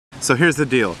So here's the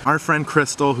deal. Our friend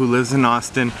Crystal, who lives in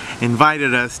Austin,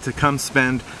 invited us to come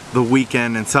spend the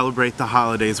weekend and celebrate the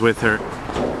holidays with her.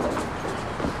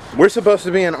 We're supposed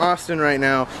to be in Austin right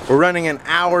now. We're running an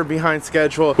hour behind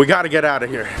schedule. We gotta get out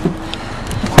of here.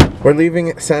 We're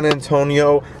leaving San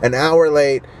Antonio an hour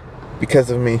late because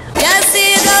of me.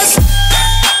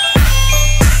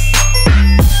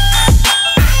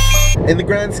 In the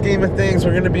grand scheme of things,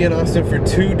 we're gonna be in Austin for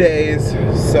 2 days,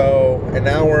 so an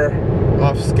hour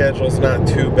off schedule's not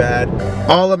too bad.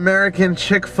 All-American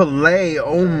Chick-fil-A,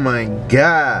 oh my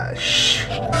gosh.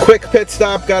 Quick pit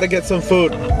stop, gotta get some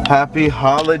food. Happy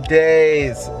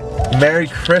holidays. Merry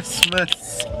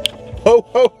Christmas. Ho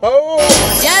ho ho!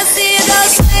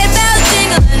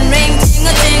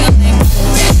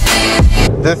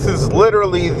 This is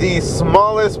literally the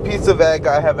smallest piece of egg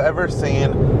I have ever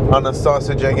seen on a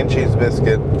sausage, egg, and cheese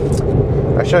biscuit.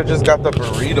 I should have just got the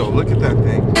burrito. Look at that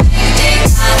thing.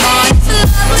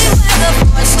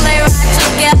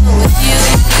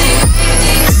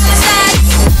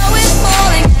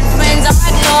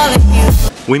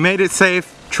 We made it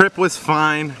safe. Trip was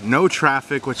fine. No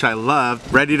traffic, which I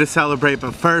love. Ready to celebrate,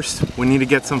 but first, we need to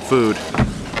get some food.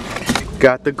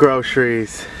 Got the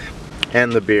groceries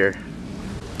and the beer.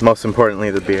 Most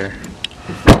importantly, the beer.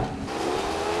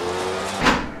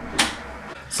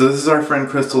 So this is our friend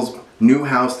Crystal's new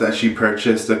house that she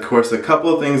purchased. Of course, a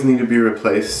couple of things need to be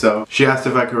replaced, so she asked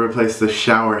if I could replace the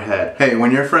shower head. Hey,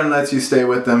 when your friend lets you stay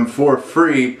with them for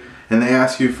free and they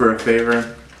ask you for a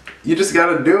favor, you just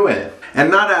gotta do it. And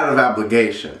not out of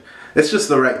obligation. It's just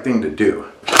the right thing to do.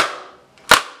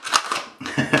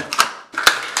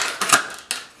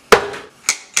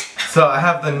 So I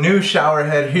have the new shower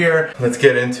head here. Let's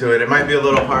get into it. It might be a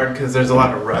little hard because there's a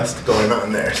lot of rust going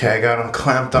on there. Okay, I got them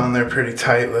clamped on there pretty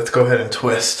tight. Let's go ahead and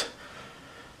twist.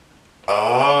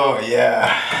 Oh,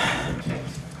 yeah.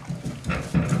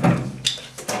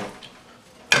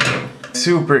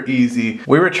 Super easy.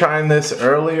 We were trying this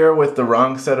earlier with the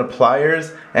wrong set of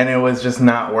pliers and it was just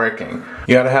not working.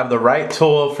 You gotta have the right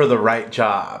tool for the right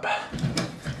job.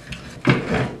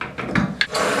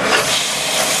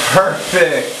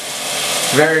 Perfect.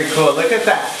 Very cool. Look at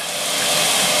that.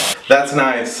 That's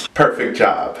nice. Perfect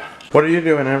job. What are you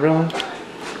doing, Evelyn?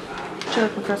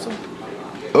 Chilling with Crystal.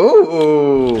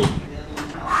 Ooh.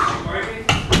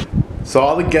 So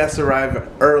all the guests arrive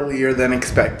earlier than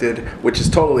expected, which is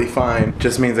totally fine.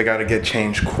 Just means I gotta get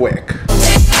changed quick.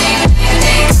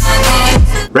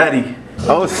 Ready.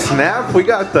 Oh snap, we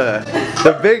got the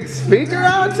big speaker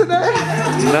out today?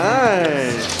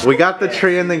 Nice. We got the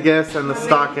tree and the gifts and the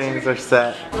stockings are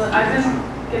set. I've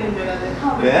been getting good at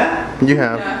it. Yeah? You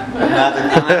have.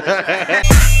 Yeah.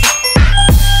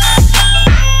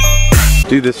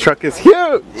 Dude, this truck is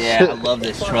huge! Yeah, I love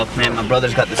this truck, man. My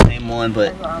brother's got the same one,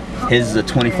 but his is a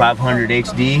 2500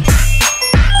 HD.